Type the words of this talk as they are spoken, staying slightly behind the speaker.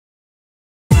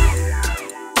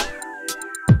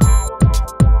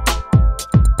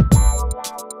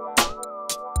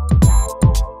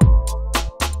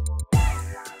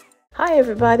Hi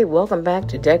everybody, welcome back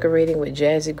to Decorating with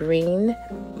Jazigreen.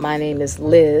 My name is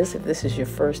Liz. If this is your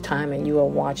first time and you are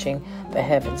watching the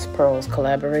Heaven's Pearls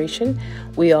collaboration,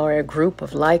 we are a group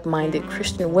of like-minded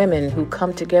Christian women who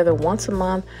come together once a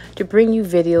month to bring you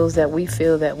videos that we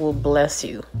feel that will bless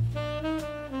you.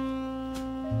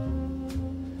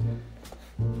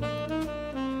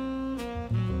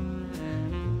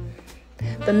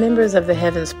 The members of the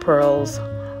Heaven's Pearls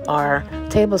are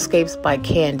Tablescapes by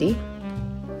Candy,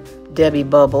 Debbie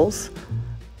Bubbles,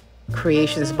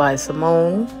 Creations by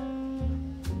Simone,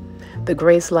 The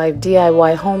Grace Life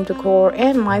DIY Home Decor,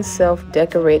 and myself,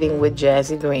 Decorating with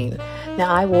Jazigreen.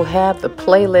 Now, I will have the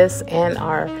playlist and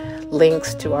our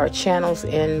links to our channels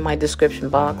in my description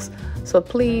box, so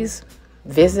please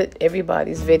visit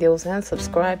everybody's videos and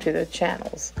subscribe to their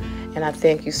channels. And I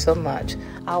thank you so much.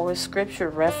 Our scripture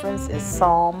reference is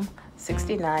Psalm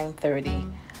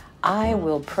 69:30. I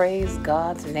will praise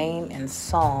God's name in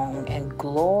song and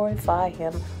glorify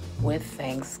Him with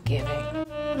thanksgiving.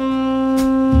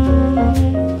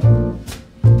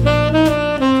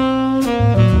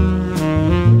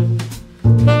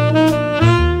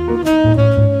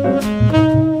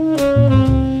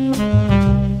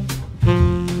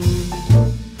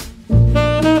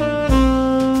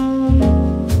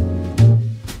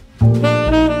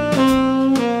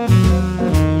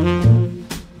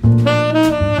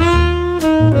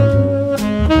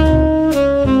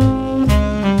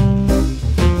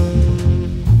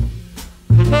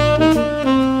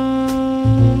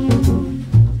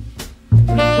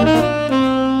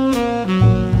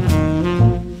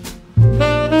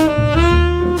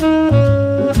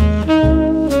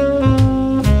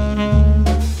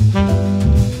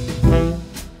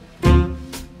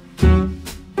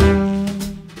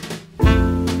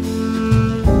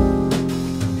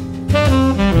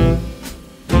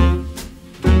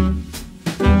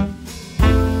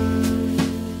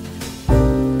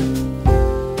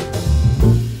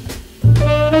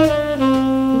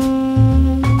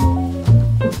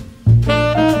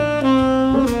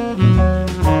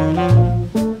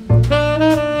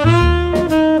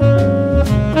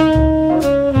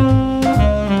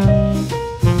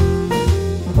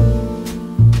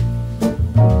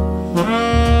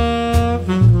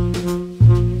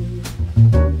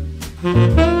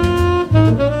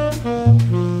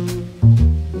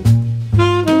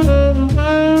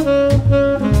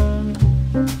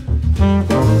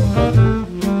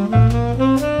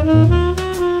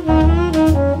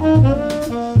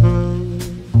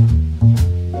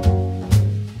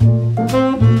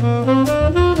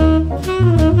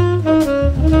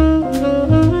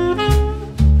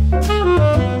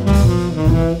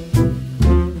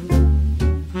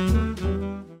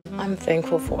 I'm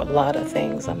thankful for a lot of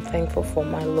things. I'm thankful for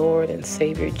my Lord and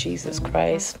Savior Jesus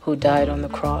Christ, who died on the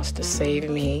cross to save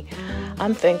me.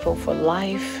 I'm thankful for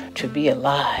life, to be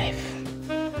alive.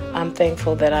 I'm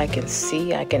thankful that I can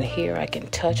see, I can hear, I can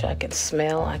touch, I can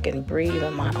smell, I can breathe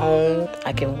on my own,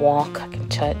 I can walk, I can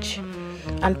touch.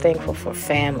 I'm thankful for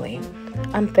family.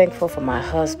 I'm thankful for my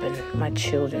husband, my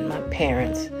children, my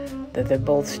parents, that they're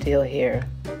both still here.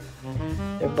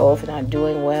 They're both not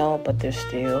doing well, but they're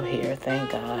still here,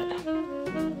 thank God.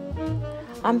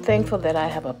 I'm thankful that I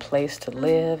have a place to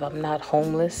live. I'm not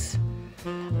homeless.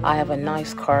 I have a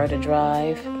nice car to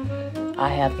drive. I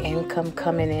have income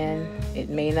coming in. It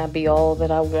may not be all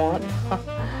that I want,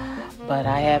 but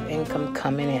I have income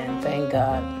coming in, thank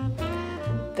God.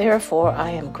 Therefore,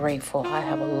 I am grateful. I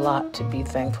have a lot to be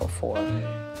thankful for.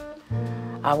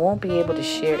 I won't be able to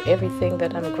share everything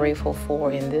that I'm grateful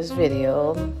for in this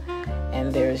video,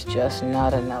 and there's just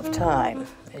not enough time,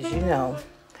 as you know.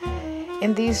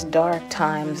 In these dark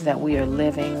times that we are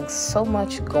living, so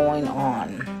much going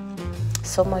on,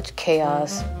 so much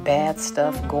chaos, bad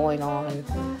stuff going on.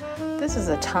 This is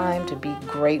a time to be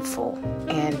grateful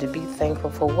and to be thankful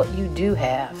for what you do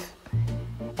have,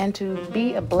 and to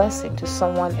be a blessing to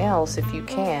someone else, if you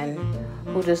can,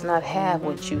 who does not have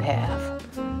what you have.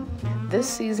 This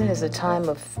season is a time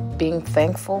of being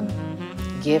thankful,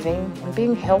 giving, and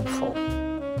being helpful.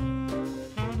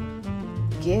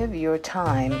 Give your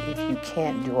time if you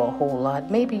can't do a whole lot.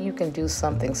 Maybe you can do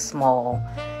something small.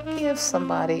 Give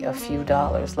somebody a few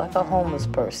dollars, like a homeless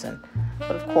person.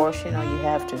 But of course, you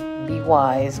have to be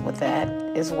wise with that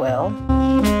as well.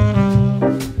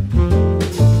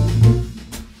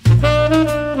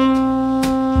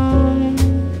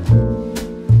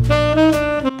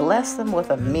 Bless them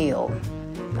with a meal.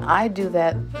 I do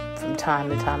that from time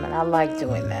to time, and I like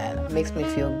doing that. It makes me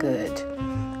feel good.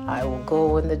 I will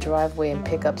go in the driveway and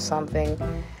pick up something,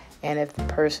 and if the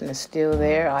person is still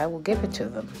there, I will give it to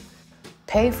them.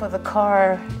 Pay for the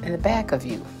car in the back of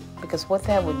you. because what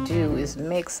that would do is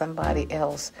make somebody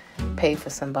else pay for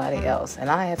somebody else. And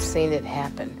I have seen it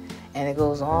happen, and it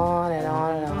goes on and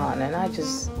on and on, and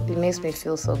it makes me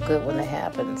feel so good when it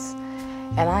happens.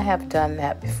 And I have done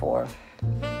that before.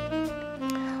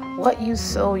 What you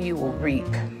sow, you will reap.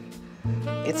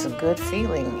 It's a good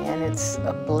feeling, and it's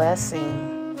a blessing.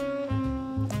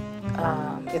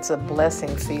 It's a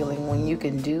blessing feeling when you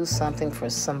can do something for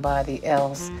somebody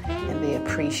else and they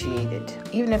appreciate it.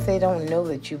 Even if they don't know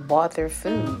that you bought their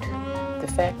food,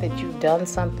 the fact that you've done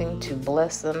something to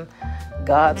bless them,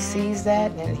 God sees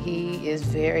that and He is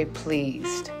very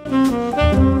pleased.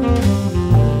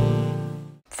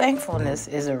 Thankfulness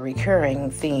is a recurring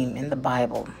theme in the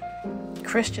Bible.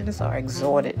 Christians are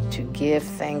exhorted to give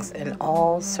thanks in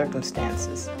all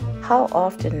circumstances. How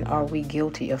often are we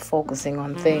guilty of focusing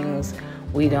on things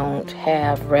we don't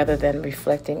have rather than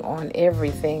reflecting on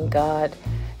everything God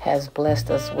has blessed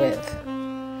us with?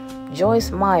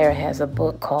 Joyce Meyer has a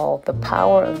book called The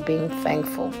Power of Being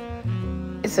Thankful.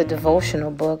 It's a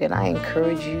devotional book, and I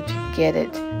encourage you to get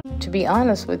it. To be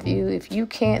honest with you, if you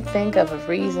can't think of a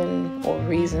reason or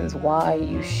reasons why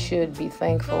you should be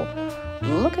thankful,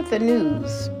 look at the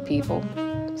news, people.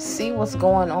 See what's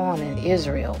going on in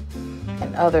Israel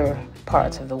and other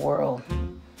parts of the world.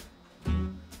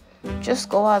 Just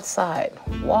go outside,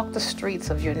 walk the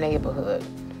streets of your neighborhood,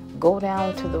 go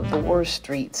down to the worst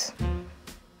streets,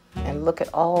 and look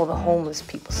at all the homeless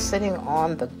people sitting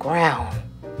on the ground,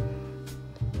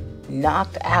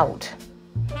 knocked out.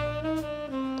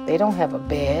 They don't have a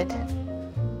bed.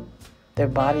 Their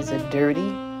bodies are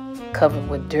dirty, covered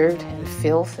with dirt and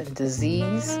filth and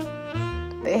disease.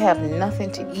 They have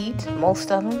nothing to eat,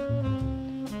 most of them.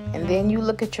 And then you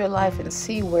look at your life and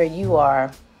see where you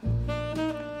are.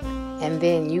 And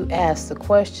then you ask the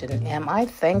question, am I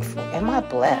thankful? Am I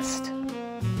blessed?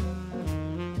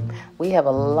 We have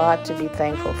a lot to be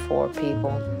thankful for,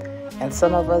 people. And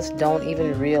some of us don't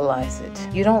even realize it.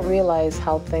 You don't realize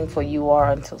how thankful you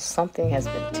are until something has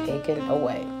been taken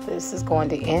away. This is going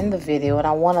to end the video, and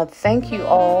I want to thank you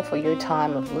all for your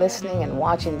time of listening and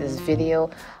watching this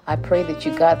video. I pray that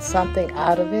you got something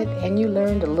out of it and you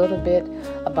learned a little bit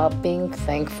about being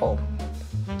thankful.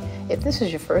 If this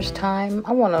is your first time,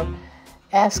 I want to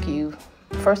ask you,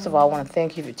 first of all, I want to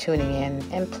thank you for tuning in,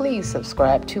 and please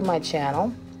subscribe to my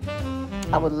channel.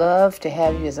 I would love to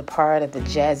have you as a part of the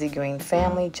Jazigreen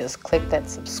family. Just click that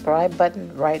subscribe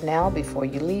button right now before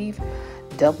you leave.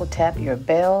 Double tap your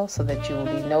bell so that you will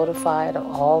be notified of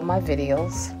all my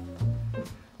videos.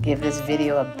 Give this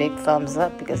video a big thumbs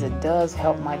up because it does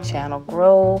help my channel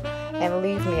grow. And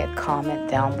leave me a comment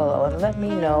down below and let me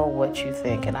know what you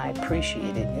think. And I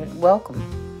appreciate it. And welcome.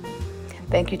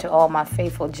 Thank you to all my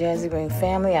faithful Jazigreen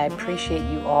family. I appreciate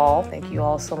you all. Thank you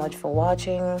all so much for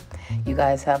watching. You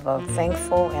guys have a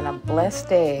thankful and a blessed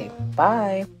day.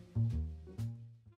 Bye.